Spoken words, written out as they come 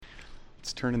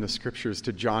turn in the scriptures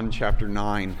to John chapter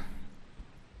 9.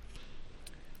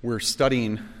 We're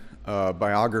studying a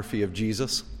biography of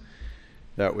Jesus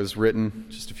that was written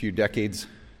just a few decades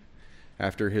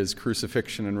after his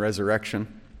crucifixion and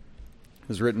resurrection. It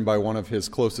was written by one of his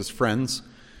closest friends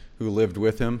who lived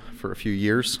with him for a few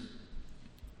years.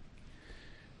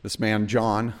 This man,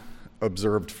 John,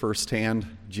 observed firsthand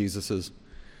Jesus'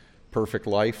 perfect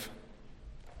life,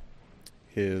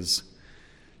 his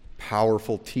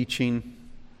powerful teaching,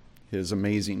 his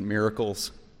amazing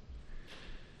miracles,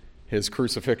 his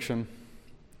crucifixion,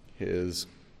 his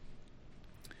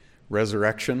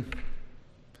resurrection,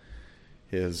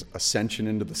 his ascension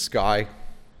into the sky,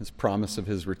 his promise of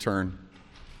his return.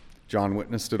 John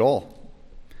witnessed it all.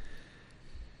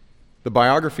 The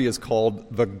biography is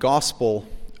called The Gospel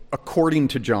According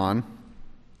to John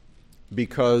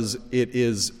because it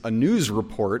is a news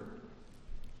report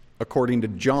according to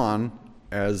John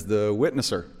as the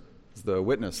witnesser, as the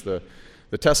witness, the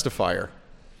testifier.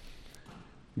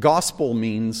 Gospel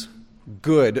means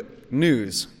good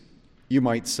news. You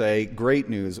might say great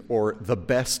news or the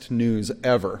best news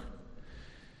ever.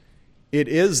 It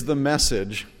is the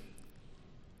message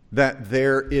that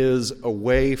there is a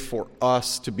way for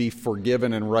us to be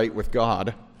forgiven and right with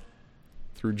God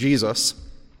through Jesus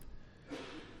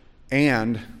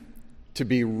and to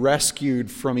be rescued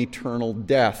from eternal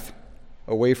death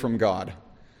away from God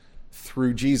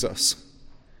through Jesus.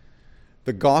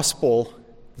 The gospel,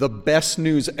 the best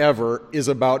news ever, is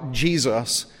about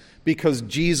Jesus because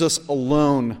Jesus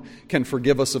alone can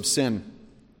forgive us of sin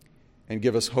and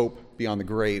give us hope beyond the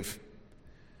grave.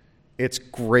 It's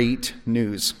great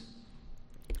news.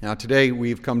 Now today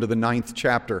we've come to the 9th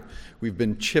chapter. We've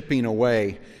been chipping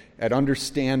away at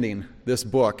understanding this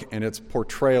book and its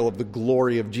portrayal of the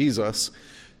glory of Jesus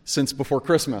since before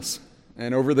Christmas.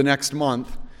 And over the next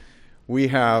month, we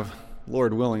have,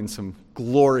 Lord willing, some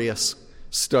glorious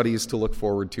studies to look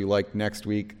forward to, like next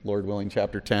week, Lord willing,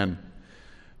 chapter 10,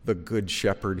 the Good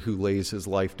Shepherd who lays his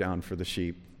life down for the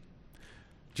sheep.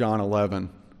 John 11,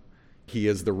 he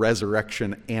is the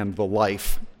resurrection and the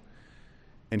life,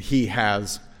 and he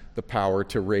has the power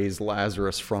to raise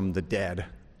Lazarus from the dead.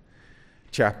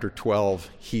 Chapter 12,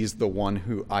 he's the one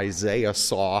who Isaiah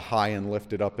saw high and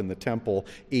lifted up in the temple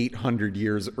 800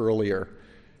 years earlier,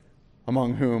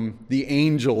 among whom the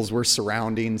angels were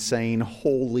surrounding, saying,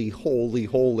 "Holy, holy,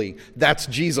 holy." That's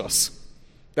Jesus.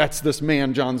 That's this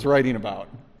man John's writing about.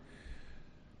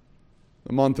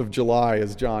 The month of July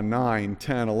is John 9,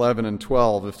 10, 11, and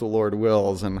 12, if the Lord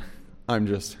wills, and I'm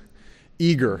just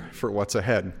eager for what's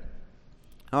ahead.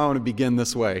 I want to begin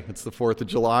this way. It's the 4th of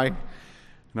July.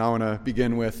 And I want to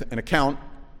begin with an account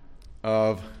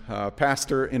of a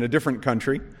pastor in a different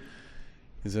country.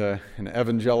 He's an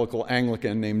evangelical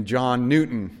Anglican named John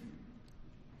Newton.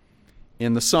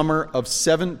 In the summer of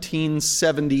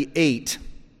 1778,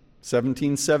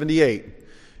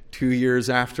 2 years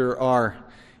after our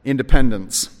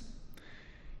independence,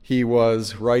 he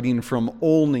was writing from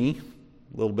Olney,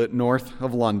 a little bit north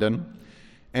of London,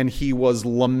 and he was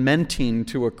lamenting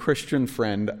to a Christian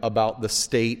friend about the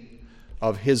state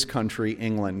of his country,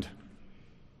 England.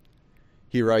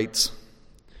 He writes,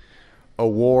 "A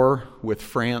war with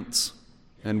France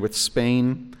and with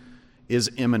Spain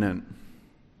is imminent.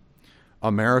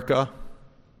 America,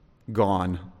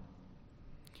 gone.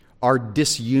 Our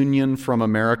disunion from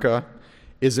America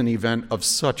is an event of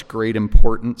such great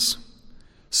importance,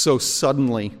 so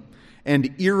suddenly and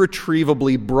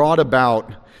irretrievably brought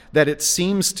about that it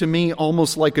seems to me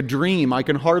almost like a dream. I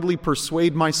can hardly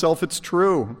persuade myself it's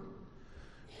true.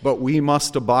 But we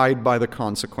must abide by the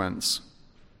consequence.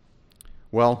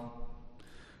 Well,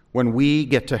 when we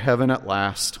get to heaven at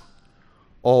last,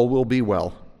 all will be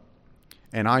well.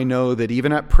 And I know that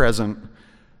even at present,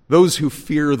 those who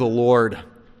fear the Lord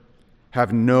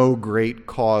have no great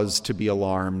cause to be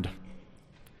alarmed.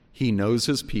 He knows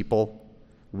his people,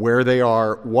 where they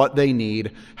are, what they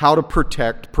need, how to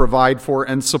protect, provide for,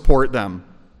 and support them.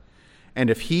 And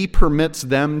if he permits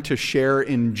them to share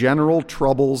in general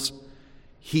troubles,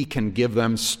 he can give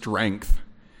them strength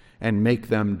and make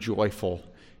them joyful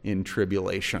in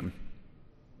tribulation."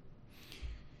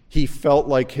 He felt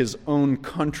like his own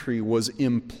country was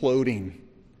imploding.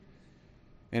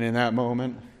 And in that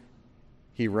moment,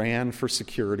 he ran for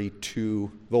security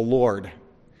to the Lord.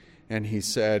 And he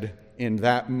said, in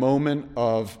that moment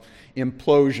of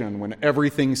implosion, when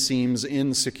everything seems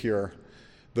insecure,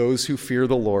 those who fear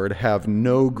the Lord have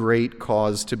no great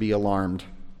cause to be alarmed.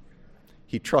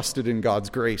 He trusted in God's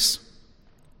grace.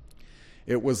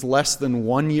 It was less than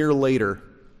 1 year later,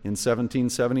 in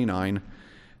 1779,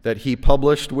 that he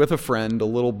published with a friend a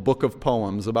little book of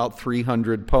poems, about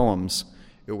 300 poems.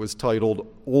 It was titled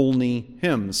Olney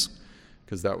Hymns,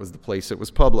 because that was the place it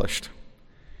was published.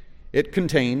 It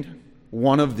contained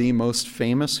one of the most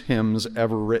famous hymns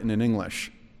ever written in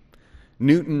English.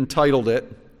 Newton titled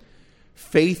it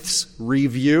Faith's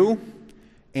Review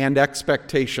and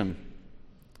Expectation,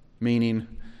 meaning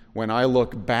when I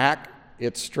look back,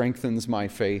 it strengthens my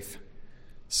faith,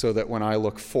 so that when I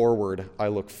look forward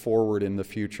in the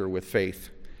future with faith.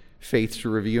 Faith's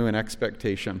Review and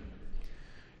Expectation.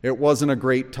 It wasn't a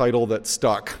great title that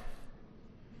stuck.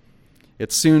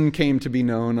 It soon came to be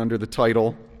known under the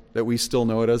title that we still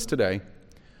know it as today,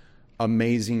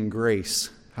 Amazing Grace,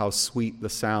 how sweet the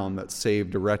sound that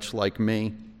saved a wretch like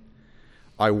me.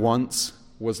 I once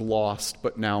was lost,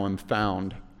 but now am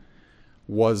found.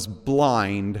 Was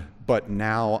blind, but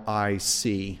now I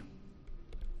see.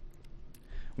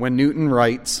 When Newton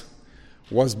writes,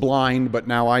 was blind, but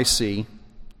now I see,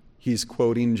 he's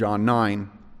quoting John 9.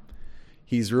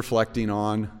 He's reflecting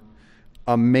on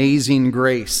amazing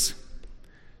grace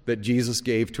that Jesus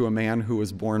gave to a man who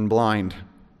was born blind.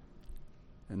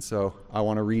 And so I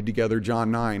want to read together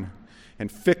John 9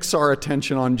 and fix our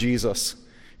attention on Jesus,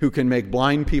 who can make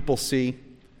blind people see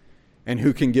and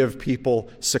who can give people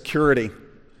security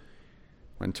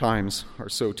when times are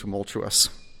so tumultuous.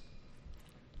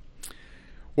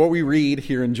 What we read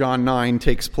here in John 9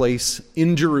 takes place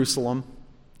in Jerusalem,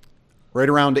 right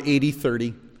around AD 30,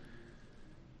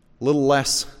 a little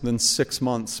less than 6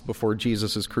 months before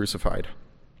Jesus is crucified.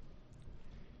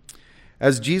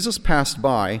 As Jesus passed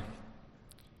by,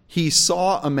 he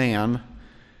saw a man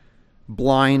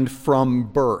blind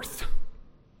from birth.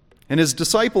 And his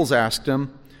disciples asked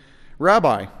him,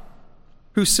 Rabbi,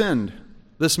 who sinned,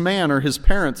 this man or his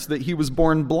parents, that he was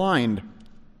born blind?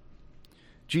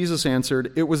 Jesus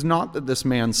answered, it was not that this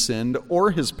man sinned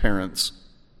or his parents.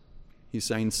 He's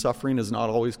saying suffering is not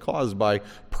always caused by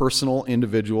personal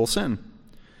individual sin.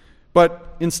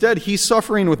 But instead, he's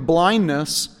suffering with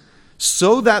blindness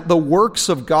so that the works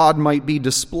of God might be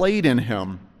displayed in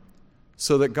him,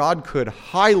 so that God could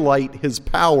highlight his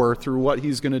power through what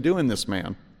he's going to do in this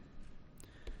man.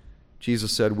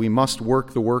 Jesus said, we must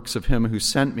work the works of him who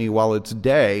sent me while it's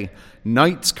day.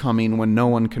 Night's coming when no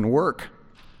one can work.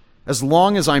 As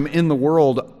long as I'm in the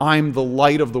world, I'm the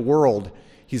light of the world.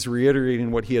 He's reiterating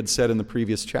what he had said in the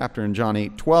previous chapter in John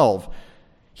 8:12.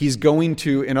 He's going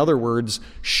to, in other words,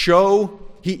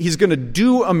 he's going to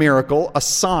do a miracle, a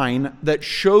sign that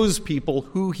shows people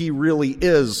who he really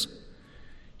is.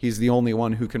 He's the only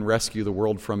one who can rescue the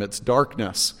world from its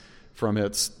darkness, from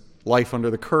its life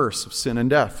under the curse of sin and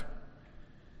death.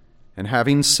 And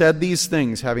having said these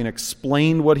things, having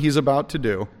explained what he's about to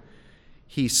do,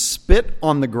 he spit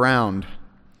on the ground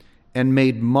and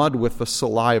made mud with the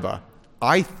saliva.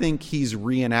 I think he's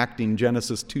reenacting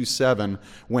Genesis 2:7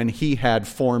 when he had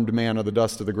formed man of the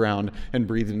dust of the ground and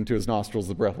breathed into his nostrils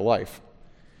the breath of life.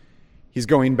 He's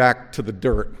going back to the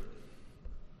dirt.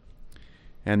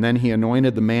 And then he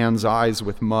anointed the man's eyes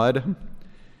with mud,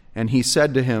 and he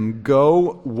said to him,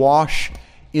 go wash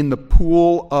in the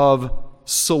pool of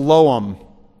Siloam.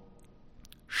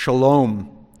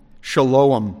 Shalom.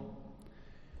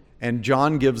 And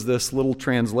John gives this little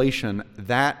translation.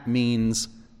 That means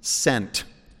sent.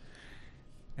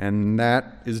 And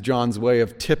that is John's way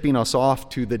of tipping us off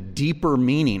to the deeper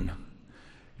meaning.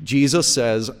 Jesus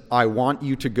says, I want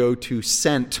you to go to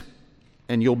sent,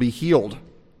 and you'll be healed.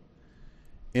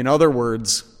 In other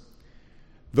words,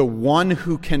 the one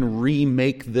who can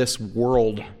remake this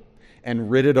world and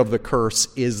rid it of the curse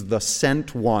is the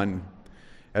sent one.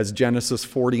 As Genesis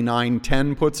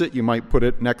 49:10 puts it, you might put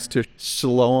it next to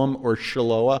Siloam or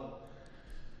Shiloah.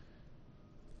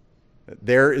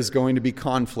 There is going to be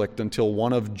conflict until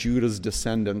one of Judah's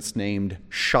descendants named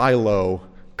Shiloh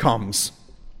comes.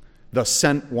 The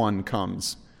sent one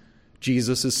comes.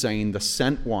 Jesus is saying the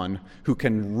sent one who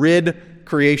can rid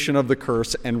creation of the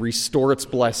curse and restore its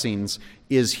blessings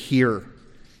is here.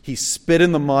 He spit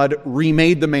in the mud,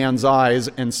 remade the man's eyes,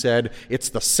 and said, it's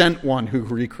the sent one who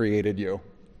recreated you.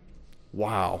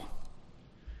 Wow.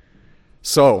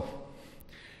 So,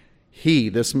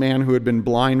 this man who had been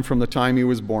blind from the time he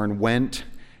was born, went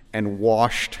and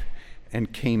washed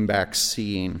and came back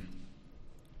seeing.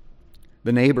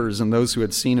 The neighbors and those who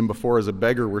had seen him before as a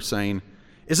beggar were saying,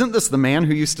 isn't this the man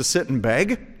who used to sit and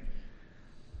beg?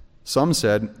 Some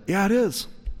said, yeah, it is.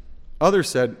 Others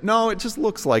said, no, it just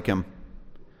looks like him.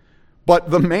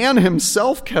 But the man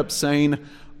himself kept saying,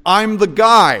 I'm the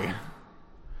guy.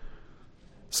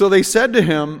 So they said to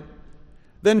him,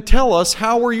 then tell us,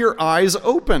 how were your eyes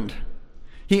opened?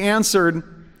 He answered,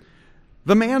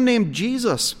 the man named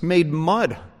Jesus made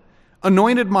mud,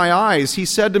 anointed my eyes. He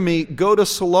said to me, go to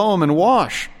Siloam and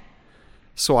wash.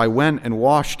 So I went and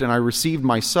washed, and I received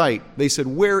my sight. They said,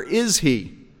 'Where is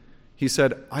he?' He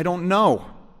said, 'I don't know.'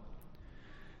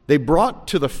 They brought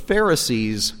to the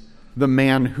Pharisees the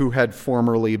man who had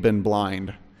formerly been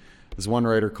blind." As one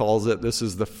writer calls it, this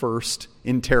is the first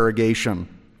interrogation.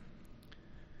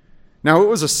 Now, it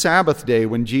was a Sabbath day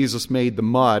when Jesus made the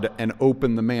mud and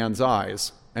opened the man's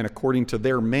eyes. And according to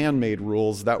their man-made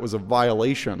rules, that was a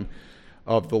violation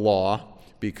of the law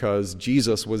because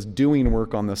Jesus was doing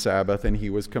work on the Sabbath and he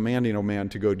was commanding a man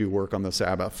to go do work on the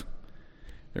Sabbath.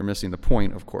 They're missing the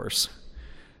point, of course.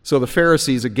 So the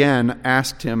Pharisees again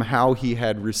asked him how he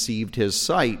had received his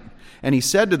sight. And he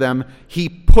said to them, "He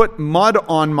put mud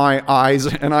on my eyes,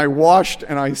 and I washed,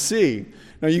 and I see."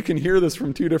 Now you can hear this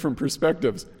from two different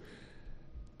perspectives.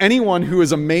 Anyone who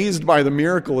is amazed by the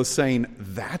miracle is saying,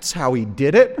 "That's how he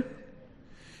did it?"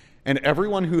 And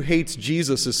everyone who hates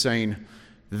Jesus is saying,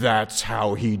 "That's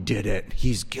how he did it.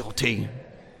 He's guilty."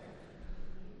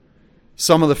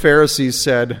 Some of the Pharisees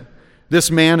said,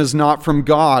 "This man is not from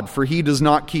God, for he does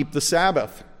not keep the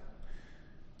Sabbath."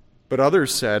 But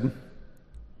others said,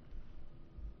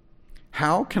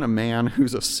 "How can a man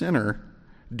who's a sinner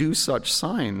do such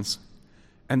signs?"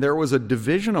 And there was a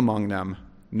division among them.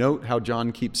 Note how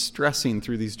John keeps stressing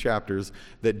through these chapters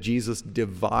that Jesus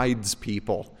divides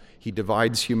people. He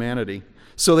divides humanity.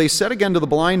 So they said again to the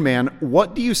blind man,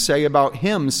 "What do you say about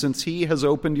him since he has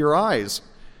opened your eyes?"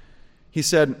 He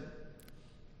said,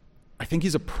 "I think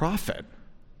he's a prophet,"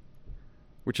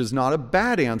 which is not a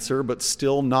bad answer, but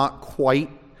still not quite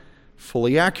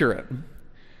fully accurate.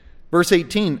 Verse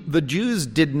 18, the Jews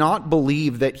did not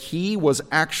believe that he was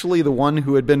actually the one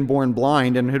who had been born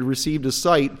blind and had received his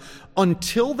sight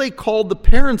until they called the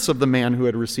parents of the man who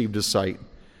had received his sight.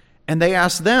 And they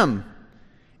asked them,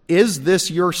 "Is this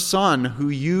your son who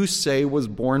you say was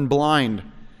born blind?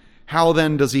 How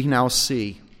then does he now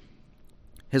see?"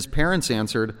 His parents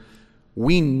answered,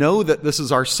 "We know that this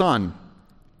is our son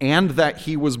and that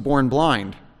he was born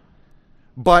blind.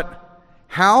 But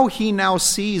how he now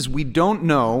sees we don't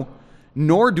know,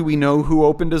 nor do we know who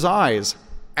opened his eyes.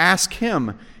 Ask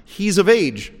him. He's of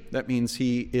age." That means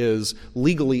he is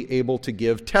legally able to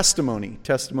give testimony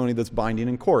that's binding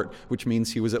in court, which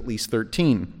means he was at least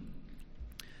 13.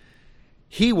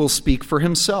 "He will speak for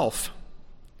himself."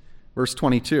 Verse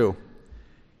 22.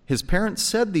 His parents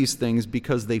said these things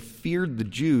because they feared the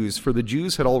Jews, for the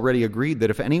Jews had already agreed that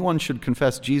if anyone should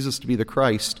confess Jesus to be the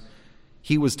Christ,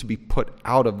 he was to be put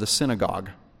out of the synagogue.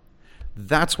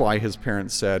 That's why his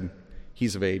parents said,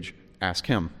 "He's of age, ask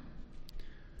him."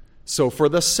 So for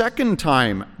the second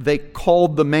time, they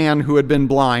called the man who had been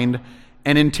blind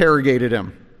and interrogated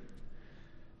him.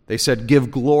 They said, "Give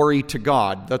glory to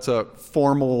God." That's a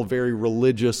formal, very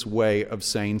religious way of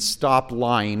saying, stop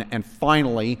lying and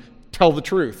finally tell the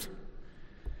truth.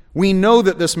 "We know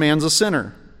that this man's a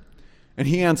sinner." And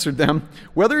he answered them,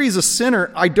 "Whether he's a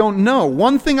sinner, I don't know.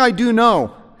 One thing I do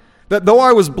know, that though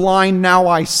I was blind, now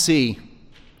I see."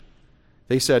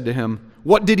 They said to him,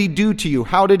 "What did he do to you?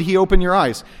 How did he open your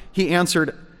eyes?" He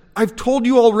answered, "I've told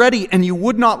you already, and you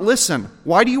would not listen.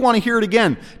 Why do you want to hear it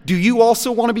again? Do you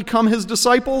also want to become his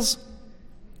disciples?"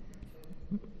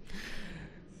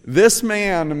 This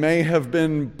man may have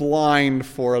been blind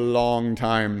for a long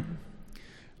time,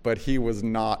 but he was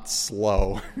not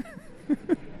slow.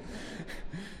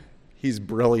 He's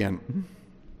brilliant.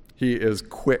 He is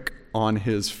quick on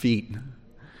his feet.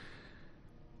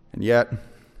 And yet,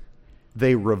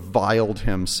 they reviled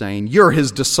him, saying, "You're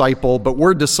his disciple, but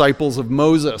we're disciples of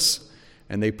Moses."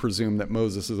 And they presume that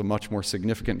Moses is a much more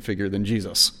significant figure than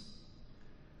Jesus.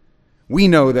 "We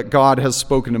know that God has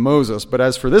spoken to Moses, but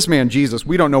as for this man Jesus,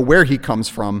 we don't know where he comes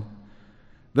from."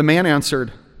 The man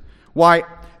answered, "Why,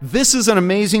 this is an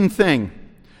amazing thing.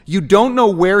 You don't know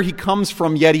where he comes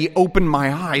from, yet he opened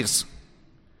my eyes.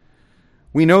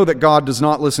 We know that God does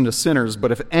not listen to sinners,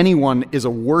 but if anyone is a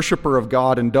worshiper of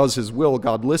God and does his will,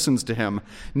 God listens to him.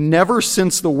 Never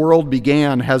since the world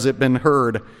began has it been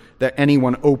heard that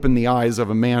anyone opened the eyes of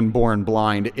a man born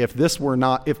blind. If this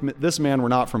man were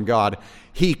not from God,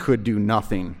 he could do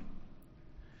nothing."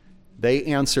 They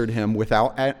answered him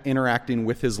without interacting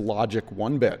with his logic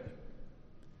one bit.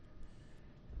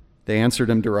 They answered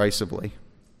him derisively,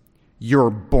 "You're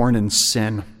born in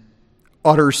sin,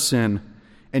 utter sin,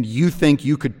 and you think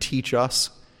you could teach us?"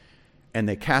 And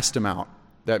they cast him out.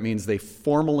 That means they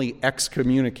formally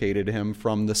excommunicated him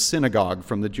from the synagogue,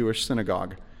 from the Jewish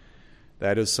synagogue.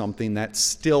 That is something that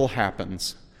still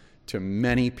happens to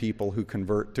many people who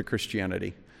convert to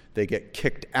Christianity. They get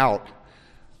kicked out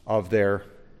of their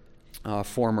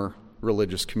former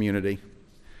religious community.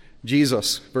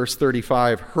 Jesus, verse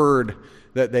 35, heard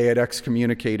that they had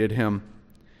excommunicated him.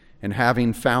 And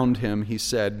having found him, he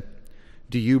said,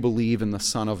 "Do you believe in the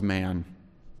Son of Man?"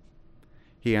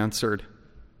 He answered,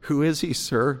 "Who is he,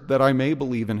 sir, that I may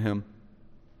believe in him?"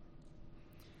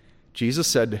 Jesus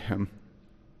said to him,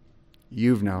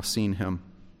 "You've now seen him,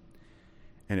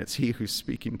 and it's he who's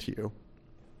speaking to you."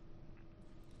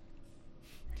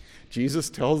 Jesus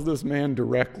tells this man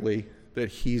directly that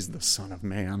he's the Son of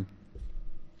Man.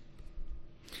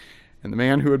 And the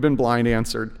man who had been blind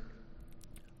answered,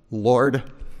 "Lord,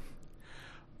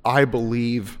 I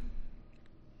believe."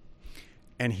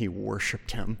 And he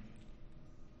worshiped him.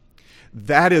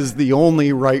 That is the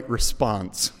only right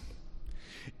response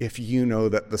if you know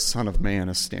that the Son of Man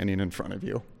is standing in front of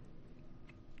you.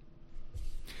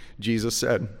 Jesus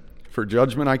said, "For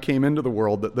judgment I came into the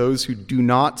world, that those who do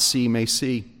not see may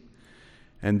see,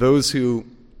 and those who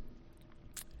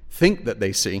think that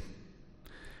they see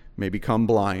may become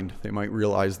blind." They might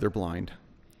realize they're blind.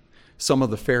 Some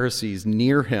of the Pharisees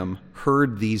near him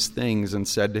heard these things and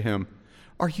said to him,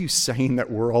 "Are you saying that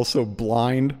we're also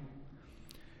blind?"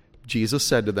 Jesus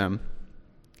said to them,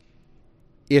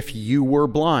 "If you were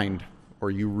blind,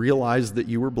 or you realized that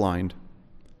you were blind,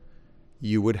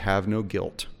 you would have no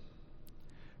guilt.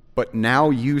 But now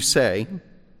you say,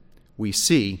 'We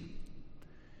see,'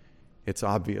 it's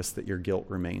obvious that your guilt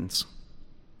remains."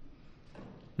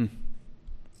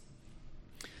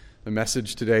 The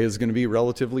message today is going to be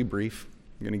relatively brief.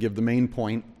 I'm going to give the main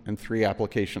point and 3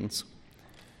 applications.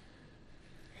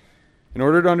 In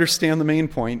order to understand the main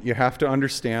point, you have to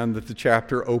understand that the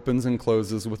chapter opens and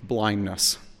closes with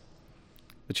blindness.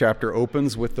 The chapter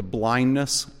opens with the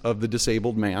blindness of the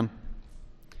disabled man,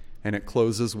 and it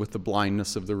closes with the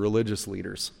blindness of the religious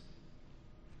leaders.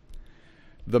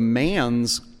 The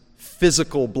man's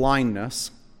physical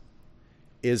blindness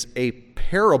is a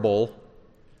parable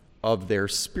of their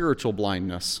spiritual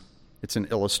blindness. It's an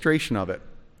illustration of it.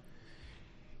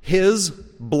 His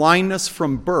blindness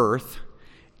from birth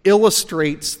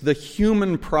illustrates the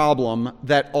human problem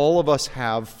that all of us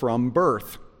have from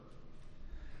birth.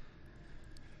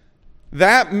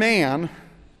 That man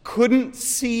couldn't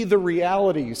see the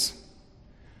realities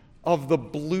of the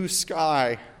blue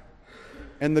sky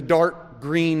and the dark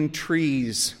green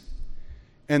trees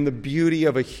and the beauty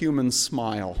of a human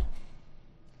smile.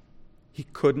 He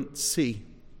couldn't see.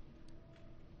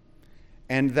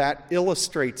 And that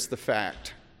illustrates the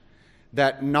fact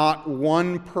that not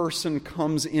one person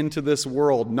comes into this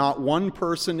world, not one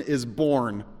person is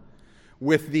born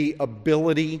with the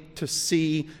ability to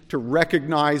see, to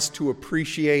recognize, to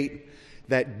appreciate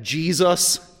that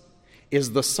Jesus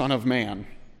is the Son of Man.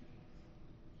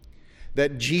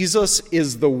 That Jesus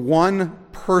is the one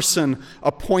person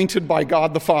appointed by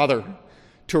God the Father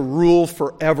to rule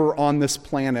forever on this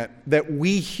planet, that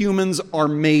we humans are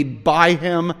made by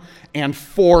him and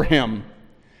for him.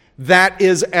 That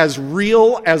is as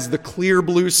real as the clear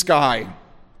blue sky.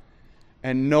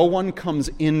 And no one comes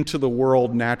into the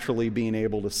world naturally being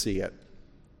able to see it.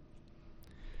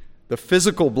 The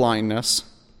physical blindness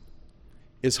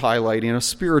is highlighting a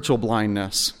spiritual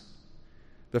blindness.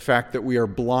 The fact that we are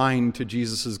blind to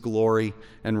Jesus' glory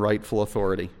and rightful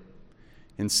authority.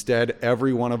 Instead,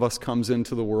 every one of us comes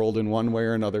into the world in one way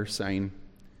or another saying,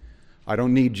 "I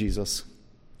don't need Jesus.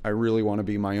 I really want to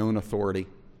be my own authority."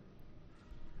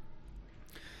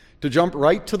 To jump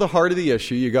right to the heart of the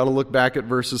issue, you got to look back at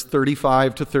verses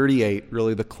 35 to 38,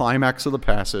 really the climax of the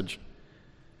passage.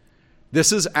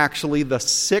 This is actually the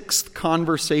 6th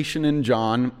conversation in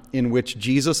John in which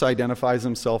Jesus identifies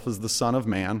himself as the Son of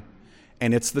Man,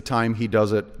 and it's the time he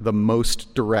does it the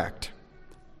most direct.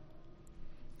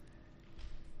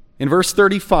 In verse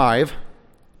 35,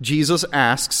 Jesus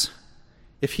asks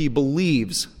if he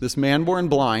believes, this man born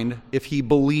blind, if he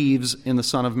believes in the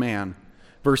Son of Man.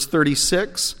 Verse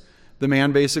 36, the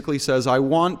man basically says, "I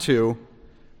want to,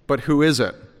 but who is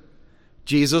it?"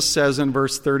 Jesus says in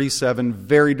verse 37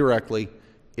 very directly,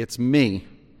 "It's me."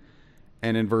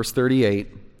 And in verse 38,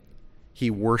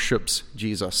 he worships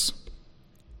Jesus.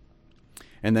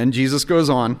 And then Jesus goes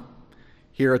on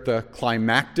here at the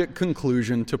climactic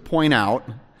conclusion to point out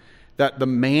that the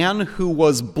man who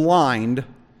was blind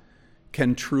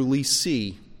can truly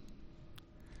see.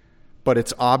 But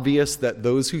it's obvious that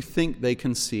those who think they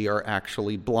can see are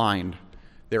actually blind.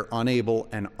 They're unable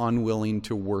and unwilling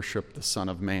to worship the Son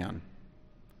of Man.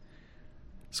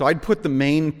 So I'd put the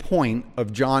main point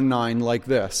of John 9 like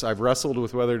this. I've wrestled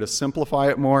with whether to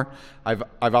simplify it more. I've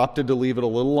opted to leave it a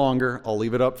little longer. I'll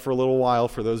leave it up for a little while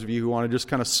for those of you who want to just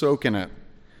kind of soak in it.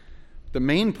 The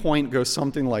main point goes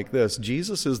something like this.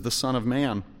 Jesus is the Son of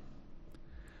Man.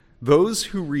 Those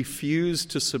who refuse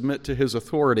to submit to his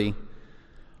authority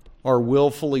are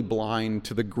willfully blind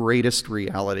to the greatest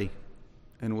reality,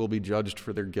 and will be judged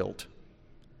for their guilt,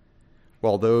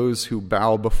 while those who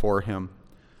bow before him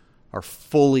are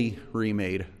fully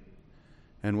remade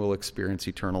and will experience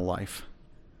eternal life.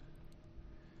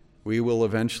 We will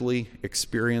eventually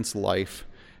experience life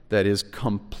that is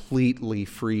completely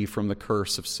free from the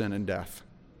curse of sin and death.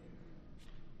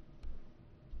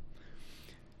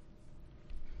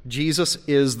 Jesus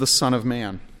is the Son of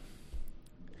Man.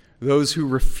 Those who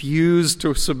refuse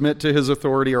to submit to his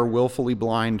authority are willfully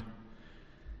blind.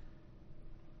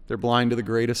 They're blind to the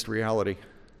greatest reality,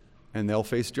 and they'll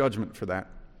face judgment for that.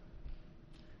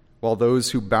 While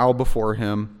those who bow before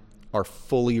him are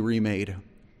fully remade,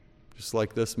 just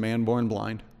like this man born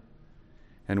blind,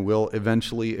 and will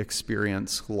eventually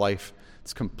experience life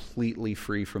that's completely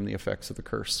free from the effects of the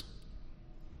curse.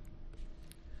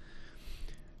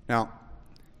 Now,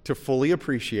 to fully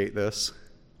appreciate this,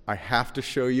 I have to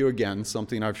show you again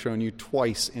something I've shown you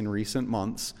twice in recent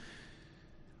months.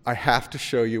 I have to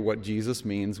show you what Jesus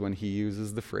means when he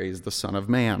uses the phrase, the Son of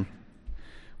Man.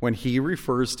 When he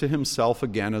refers to himself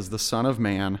again as the Son of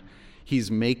Man, he's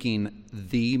making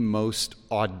the most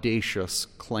audacious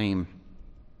claim.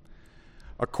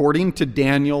 According to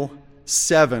Daniel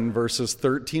 7, verses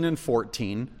 13 and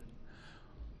 14,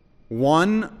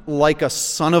 one like a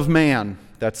son of man,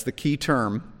 that's the key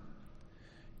term,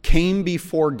 came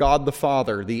before God the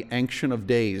Father, the Ancient of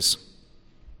Days.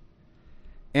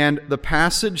 And the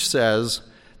passage says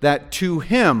that to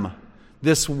him,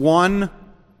 this one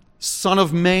Son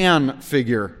of Man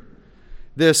figure,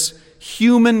 this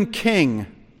human king,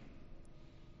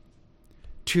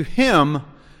 to him,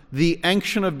 the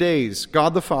Ancient of Days,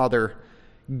 God the Father,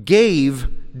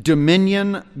 gave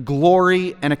dominion,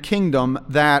 glory, and a kingdom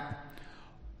that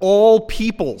all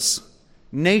peoples,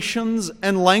 nations,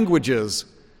 and languages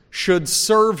should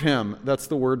serve him. That's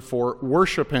the word for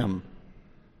worship him.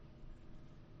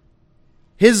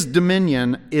 His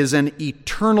dominion is an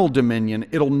eternal dominion.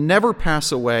 It'll never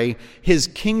pass away. His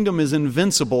kingdom is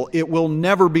invincible. It will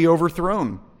never be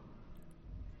overthrown.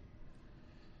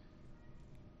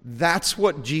 That's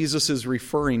what Jesus is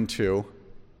referring to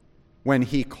when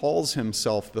he calls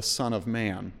himself the Son of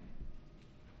Man.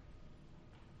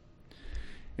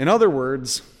 In other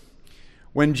words,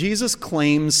 when Jesus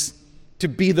claims to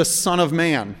be the Son of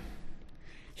Man,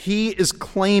 he is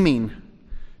claiming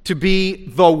to be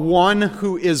the one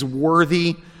who is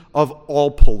worthy of all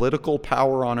political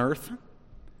power on earth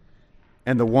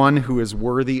and the one who is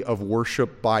worthy of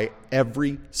worship by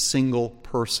every single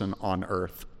person on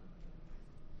earth.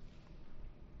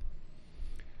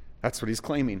 That's what he's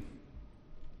claiming.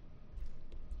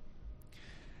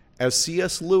 As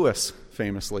C.S. Lewis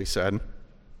famously said,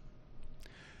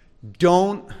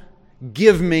 "Don't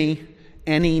give me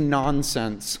any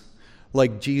nonsense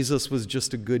like Jesus was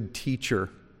just a good teacher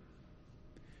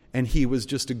and he was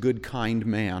just a good, kind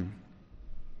man."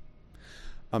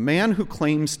 A man who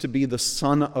claims to be the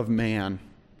Son of Man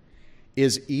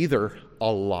is either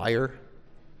a liar,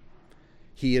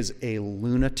 he is a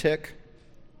lunatic,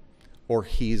 or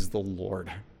he's the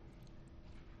Lord.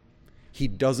 He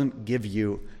doesn't give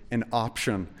you an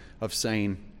option of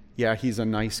saying, yeah, he's a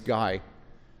nice guy.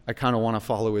 I kind of want to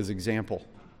follow his example.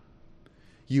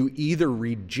 You either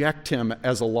reject him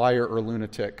as a liar or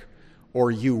lunatic,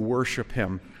 or you worship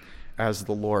him as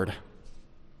the Lord.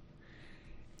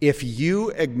 If you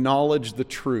acknowledge the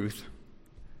truth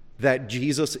that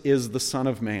Jesus is the Son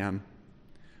of Man,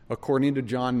 according to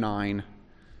John 9,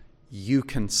 you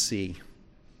can see.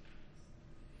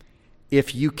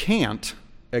 If you can't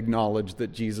acknowledge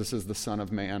that Jesus is the Son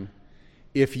of Man,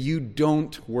 if you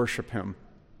don't worship him,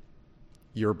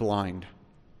 you're blind.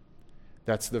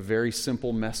 That's the very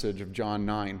simple message of John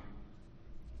 9.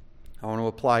 I want to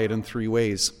apply it in 3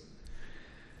 ways.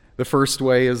 The first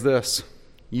way is this: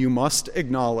 you must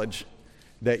acknowledge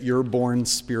that you're born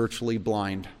spiritually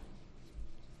blind.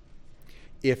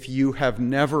 If you have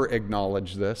never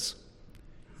acknowledged this,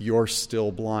 you're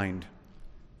still blind.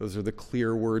 Those are the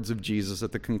clear words of Jesus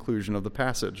at the conclusion of the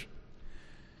passage.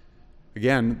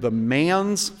 Again, the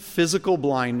man's physical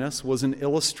blindness was an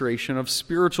illustration of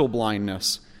spiritual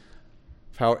blindness,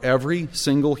 of how every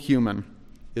single human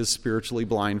is spiritually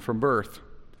blind from birth.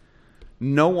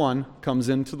 No one comes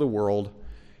into the world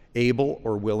able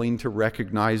or willing to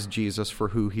recognize Jesus for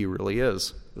who he really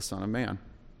is, the Son of Man.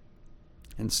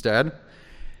 Instead,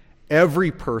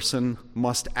 every person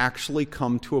must actually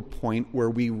come to a point where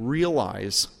we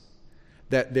realize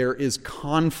that there is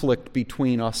conflict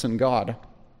between us and God.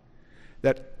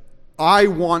 That I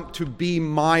want to be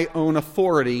my own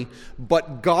authority,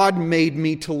 but God made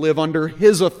me to live under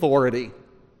his authority.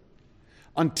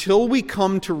 Until we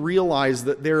come to realize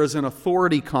that there is an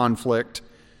authority conflict,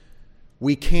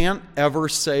 We can't ever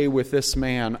say with this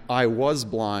man, I was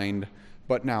blind,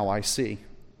 but now I see.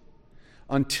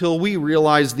 Until we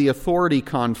realize the authority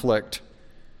conflict,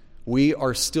 we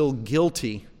are still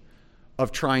guilty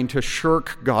of trying to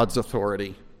shirk God's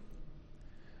authority.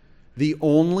 The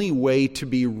only way to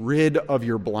be rid of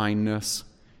your blindness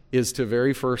is to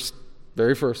very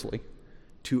firstly,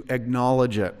 to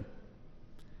acknowledge it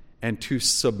and to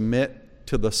submit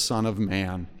to the Son of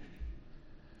Man.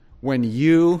 When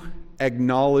you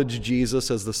acknowledge Jesus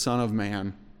as the Son of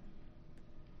Man,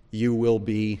 you will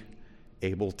be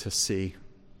able to see.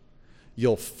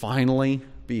 You'll finally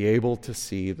be able to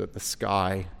see that the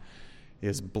sky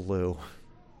is blue.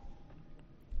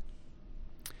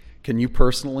 Can you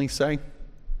personally say,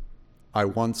 I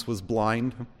once was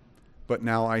blind, but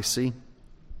now I see?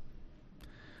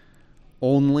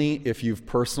 Only if you've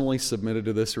personally submitted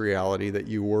to this reality that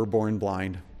you were born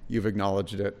blind, you've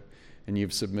acknowledged it, and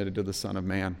you've submitted to the Son of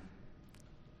Man.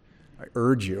 I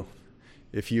urge you,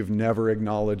 if you've never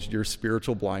acknowledged your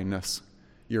spiritual blindness,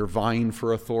 you're vying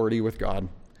for authority with God,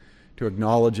 to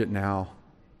acknowledge it now.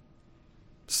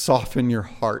 Soften your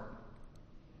heart.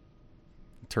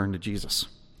 Turn to Jesus.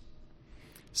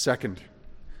 Second,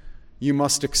 you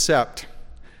must accept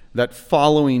that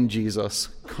following Jesus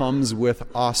comes with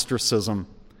ostracism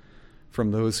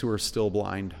from those who are still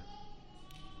blind.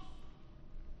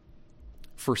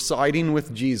 For siding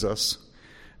with Jesus,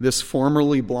 this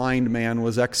formerly blind man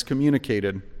was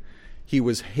excommunicated. He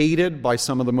was hated by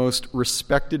some of the most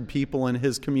respected people in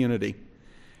his community,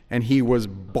 and he was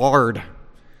barred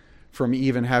from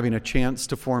even having a chance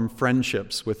to form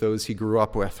friendships with those he grew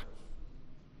up with.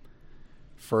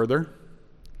 Further,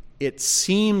 it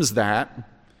seems that,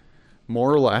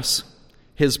 more or less,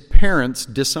 his parents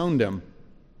disowned him.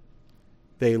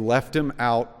 They left him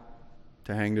out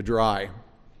to hang to dry,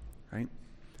 right?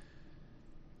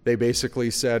 They basically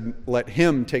said, let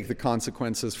him take the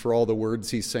consequences for all the words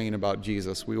he's saying about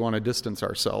Jesus. We want to distance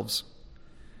ourselves.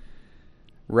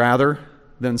 Rather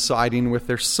than siding with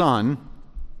their son,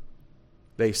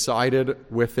 they sided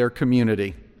with their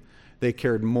community. They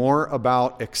cared more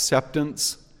about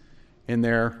acceptance in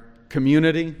their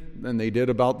community than they did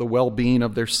about the well-being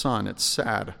of their son. It's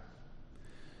sad.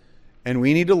 And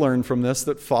we need to learn from this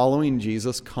that following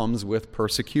Jesus comes with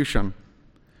persecution.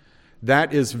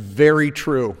 That is very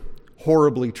true,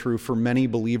 horribly true for many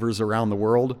believers around the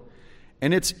world.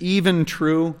 And it's even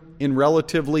true in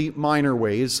relatively minor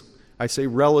ways. I say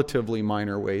relatively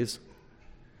minor ways.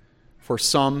 For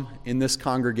some in this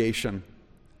congregation,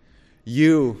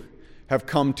 you have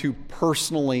come to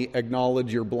personally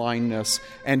acknowledge your blindness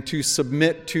and to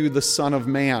submit to the Son of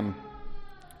Man.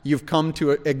 You've come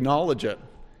to acknowledge it.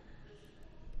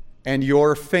 And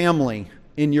your family,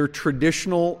 in your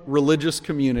traditional religious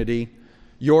community,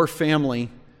 your family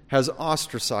has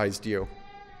ostracized you.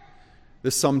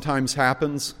 This sometimes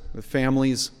happens with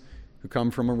families who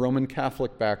come from a Roman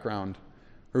Catholic background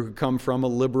or who come from a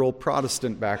liberal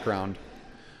Protestant background.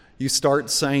 You start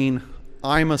saying,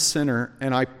 I'm a sinner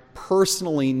and I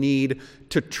personally need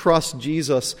to trust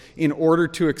Jesus in order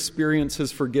to experience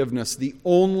his forgiveness. The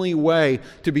only way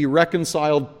to be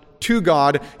reconciled to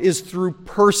God is through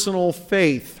personal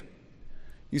faith.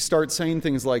 You start saying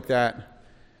things like that,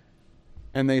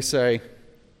 and they say,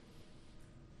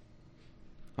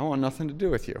 I want nothing to do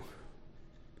with you.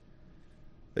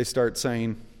 They start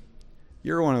saying,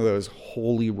 you're one of those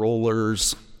holy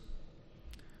rollers.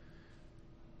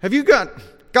 Have you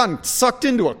gotten sucked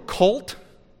into a cult?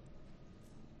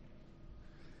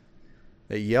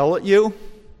 They yell at you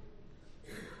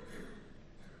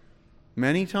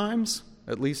many times,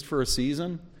 at least for a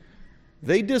season.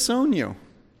 They disown you.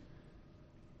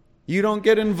 You don't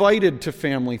get invited to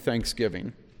family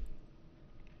Thanksgiving.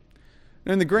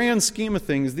 In the grand scheme of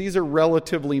things, these are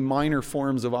relatively minor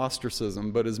forms of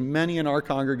ostracism, but as many in our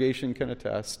congregation can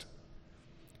attest,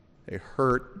 they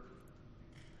hurt,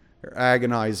 they're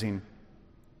agonizing.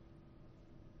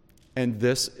 And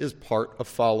this is part of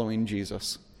following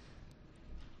Jesus.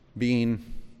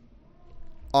 Being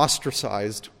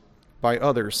ostracized by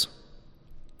others.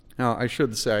 Now, I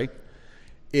should say,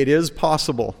 it is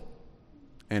possible,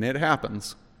 and it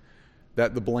happens,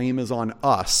 that the blame is on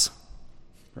us,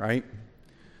 right?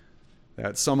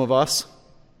 That some of us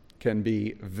can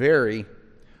be very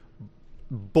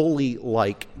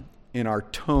bully-like in our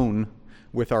tone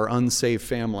with our unsaved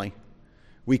family.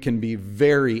 We can be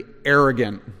very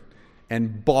arrogant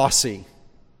and bossy.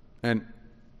 And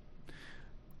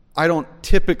I don't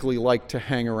typically like to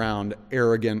hang around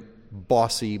arrogant,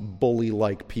 bossy,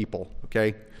 bully-like people,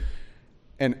 okay?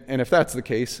 And if that's the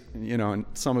case, and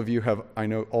some of you have, I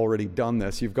know, already done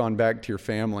this, you've gone back to your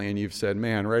family and you've said,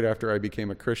 man, right after I became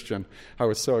a Christian, I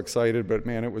was so excited, but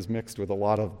man, it was mixed with a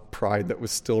lot of pride that was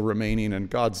still remaining, and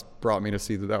God's brought me to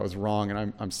see that was wrong,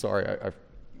 and I'm sorry,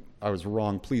 I was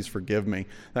wrong, please forgive me,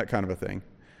 that kind of a thing,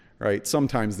 right?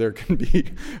 Sometimes there can be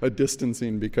a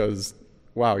distancing because,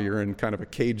 wow, you're in kind of a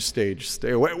cage stage,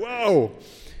 stay away, whoa,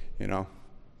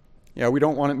 Yeah, we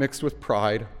don't want it mixed with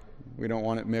pride. We don't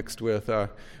want it mixed with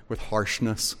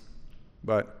harshness.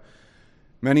 But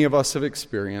many of us have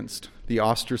experienced the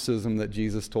ostracism that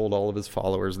Jesus told all of his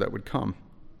followers that would come.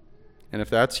 And if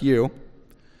that's you,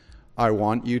 I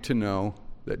want you to know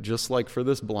that just like for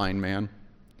this blind man,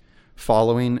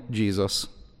 following Jesus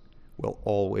will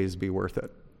always be worth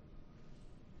it.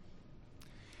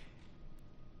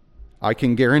 I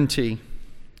can guarantee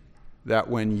that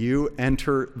when you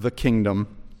enter the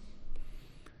kingdom,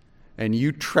 and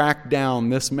you track down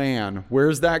this man,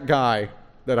 where's that guy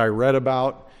that I read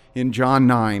about in John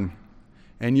 9?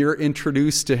 And you're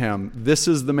introduced to him. This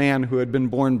is the man who had been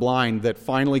born blind that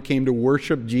finally came to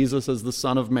worship Jesus as the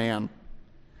Son of Man.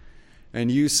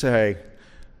 And you say,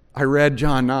 I read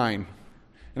John 9,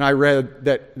 and I read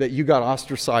that you got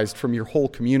ostracized from your whole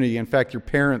community. In fact, your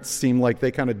parents seemed like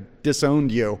they kind of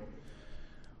disowned you.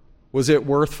 Was it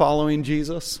worth following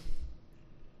Jesus?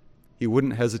 He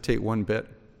wouldn't hesitate one bit.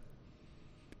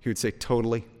 He would say,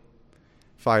 totally.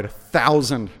 If I had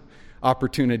 1,000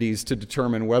 opportunities to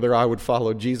determine whether I would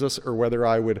follow Jesus or whether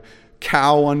I would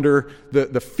cow under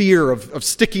the fear of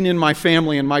sticking in my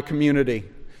family and my community,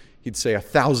 he'd say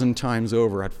 1,000 times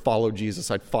over, I'd follow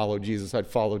Jesus, I'd follow Jesus, I'd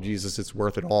follow Jesus. It's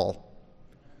worth it all.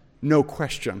 No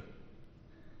question.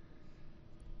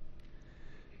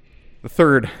 The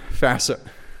third facet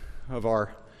of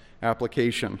our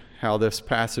application, how this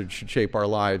passage should shape our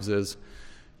lives, is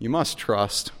you must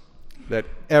trust that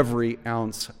every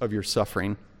ounce of your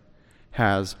suffering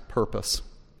has purpose.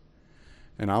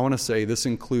 And I want to say this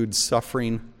includes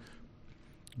suffering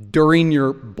during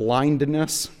your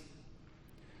blindness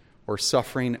or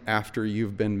suffering after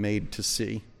you've been made to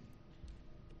see.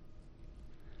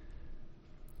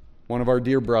 One of our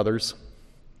dear brothers,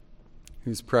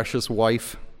 whose precious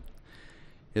wife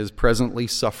is presently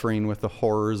suffering with the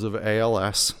horrors of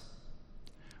ALS,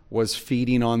 was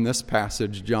feeding on this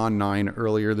passage, John 9,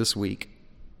 earlier this week.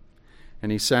 And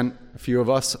he sent a few of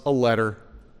us a letter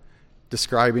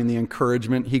describing the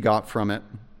encouragement he got from it.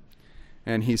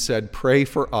 And he said, pray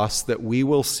for us that we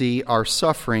will see our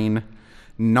suffering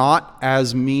not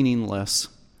as meaningless,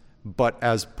 but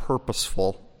as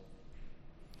purposeful.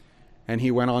 And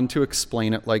he went on to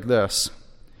explain it like this.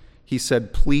 He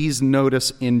said, please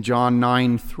notice in John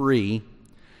 9:3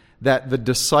 that the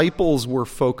disciples were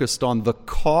focused on the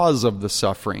cause of the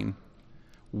suffering.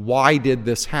 Why did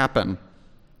this happen?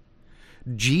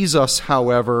 Jesus,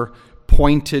 however,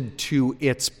 pointed to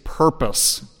its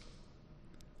purpose,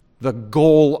 the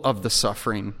goal of the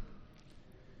suffering.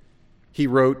 He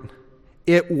wrote,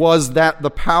 it was that the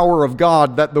power of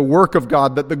God, that the work of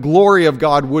God, that the glory of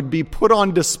God would be put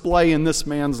on display in this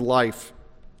man's life.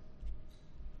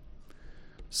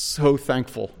 So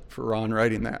thankful for Ron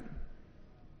writing that.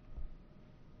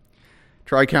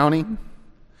 Tri-County,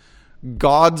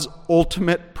 God's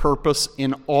ultimate purpose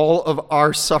in all of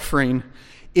our suffering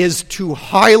is to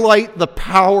highlight the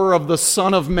power of the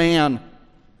Son of Man,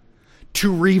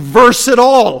 to reverse it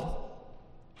all.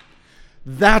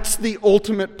 That's the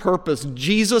ultimate purpose.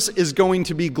 Jesus is going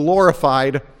to be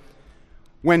glorified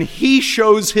when he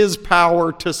shows his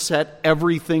power to set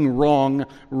everything wrong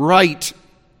right.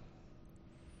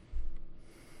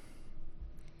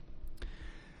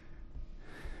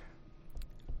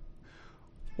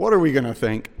 What are we going to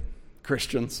think,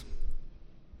 Christians,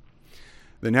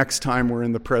 the next time we're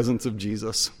in the presence of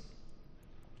Jesus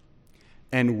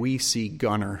and we see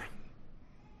Gunnar?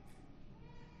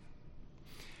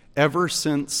 Ever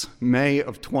since May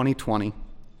of 2020,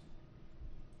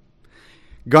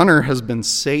 Gunnar has been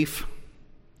safe,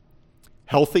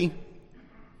 healthy,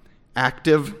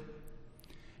 active,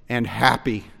 and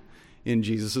happy in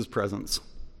Jesus' presence.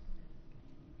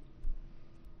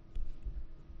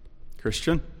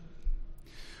 Christian,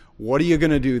 what are you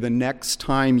going to do the next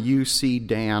time you see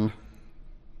Dan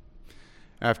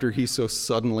after he so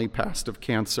suddenly passed of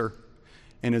cancer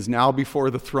and is now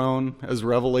before the throne, as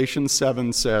Revelation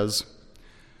 7 says,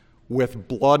 with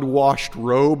blood-washed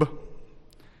robe,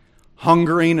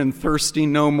 hungering and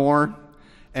thirsting no more,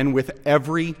 and with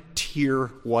every tear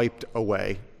wiped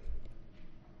away?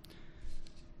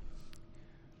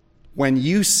 When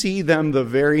you see them the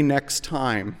very next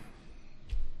time,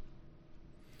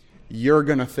 you're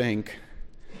going to think,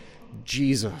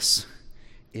 Jesus,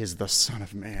 is the Son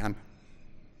of Man.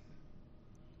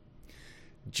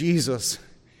 Jesus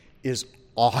is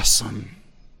awesome.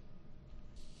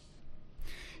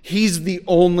 He's the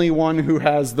only one who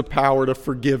has the power to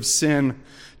forgive sin,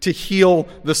 to heal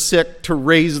the sick, to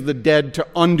raise the dead, to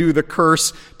undo the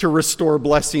curse, to restore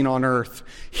blessing on earth.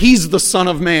 He's the Son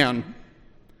of Man.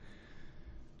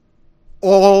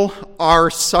 All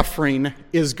our suffering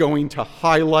is going to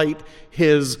highlight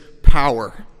his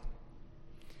power.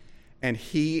 And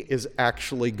he is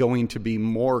actually going to be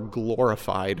more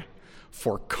glorified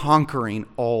for conquering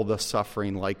all the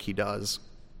suffering like he does.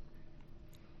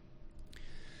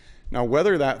 Now,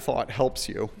 whether that thought helps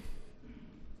you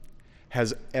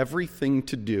has everything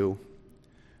to do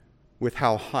with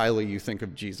how highly you think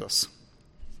of Jesus.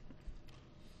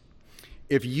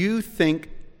 If you think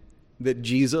that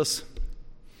Jesus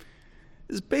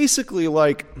is basically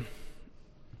like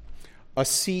a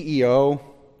CEO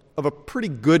of a pretty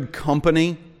good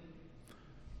company,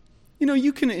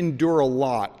 you can endure a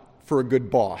lot for a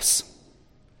good boss,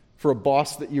 for a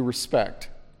boss that you respect.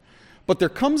 But there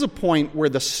comes a point where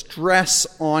the stress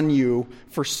on you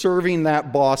for serving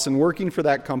that boss and working for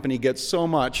that company gets so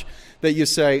much that you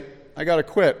say, I got to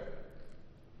quit.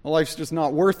 My life's just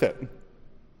not worth it.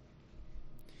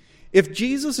 If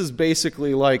Jesus is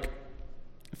basically like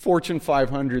Fortune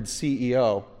 500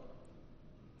 CEO,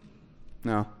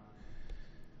 no,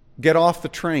 get off the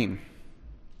train.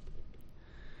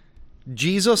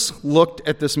 Jesus looked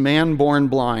at this man born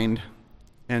blind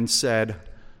and said,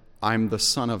 I'm the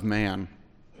Son of Man.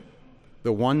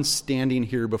 The one standing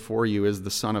here before you is the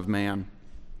Son of Man.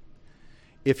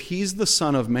 If he's the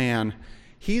Son of Man,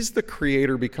 he's the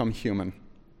Creator become human.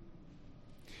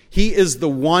 He is the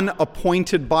one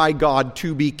appointed by God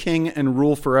to be king and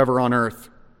rule forever on earth.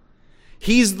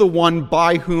 He's the one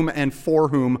by whom and for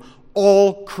whom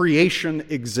all creation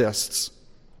exists.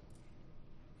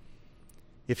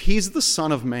 If he's the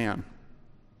Son of Man,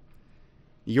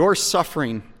 your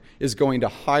suffering is going to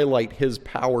highlight his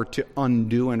power to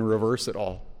undo and reverse it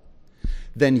all.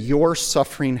 Then your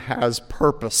suffering has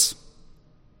purpose.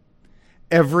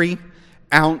 Every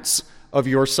ounce of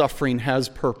your suffering has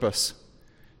purpose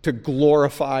to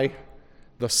glorify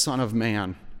the Son of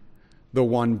Man, the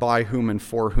one by whom and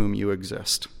for whom you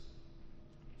exist.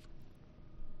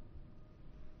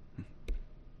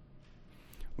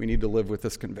 We need to live with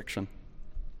this conviction.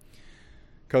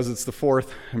 Because it's the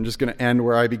fourth, I'm just going to end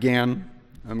where I began.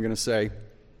 I'm going to say,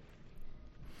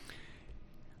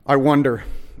 I wonder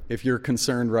if you're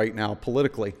concerned right now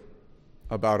politically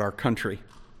about our country.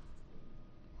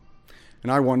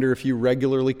 And I wonder if you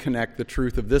regularly connect the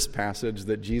truth of this passage,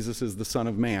 that Jesus is the Son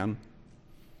of Man,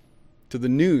 to the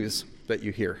news that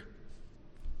you hear.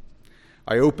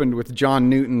 I opened with John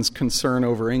Newton's concern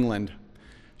over England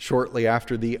shortly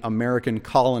after the American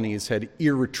colonies had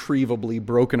irretrievably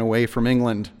broken away from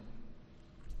England.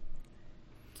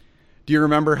 Do you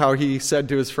remember how he said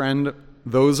to his friend,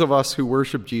 those of us who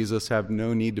worship Jesus have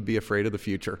no need to be afraid of the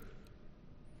future?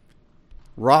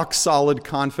 Rock solid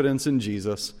confidence in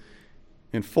Jesus,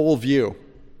 in full view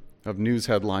of news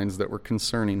headlines that were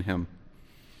concerning him.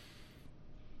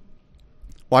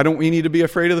 Why don't we need to be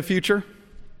afraid of the future?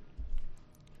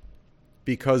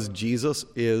 Because Jesus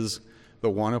is the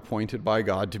one appointed by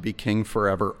God to be king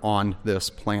forever on this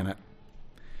planet.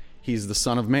 He's the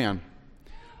Son of Man.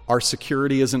 Our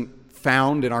security isn't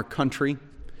found in our country,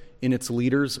 in its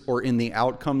leaders, or in the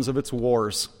outcomes of its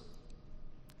wars.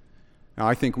 Now,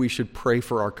 I think we should pray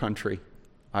for our country.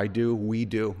 I do, we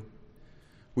do.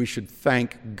 We should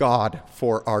thank God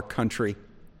for our country.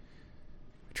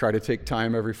 I try to take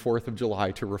time every 4th of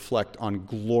July to reflect on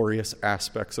glorious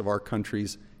aspects of our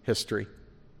country's history.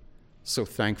 So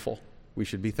thankful. We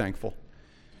should be thankful.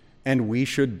 And we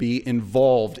should be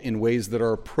involved in ways that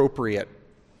are appropriate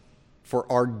for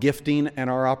our gifting and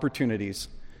our opportunities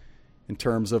in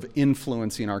terms of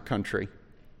influencing our country.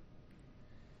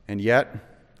 And yet,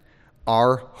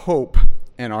 our hope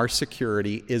and our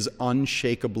security is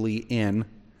unshakably in,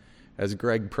 as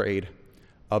Greg prayed,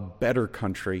 a better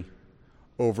country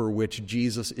over which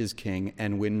Jesus is king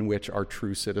and in which our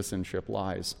true citizenship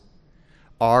lies.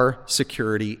 Our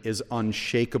security is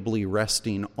unshakably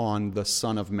resting on the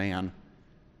Son of Man.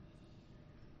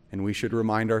 And we should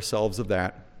remind ourselves of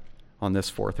that on this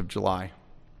 4th of July.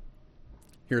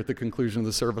 Here at the conclusion of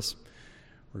the service,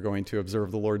 we're going to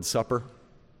observe the Lord's Supper,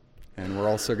 and we're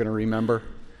also going to remember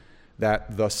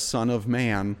that the Son of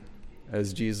Man,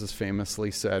 as Jesus famously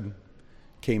said,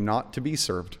 came not to be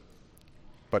served,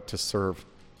 but to serve,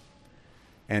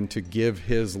 and to give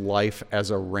his life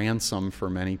as a ransom for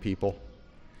many people.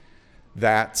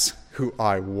 That's who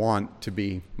I want to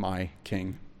be my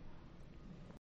king.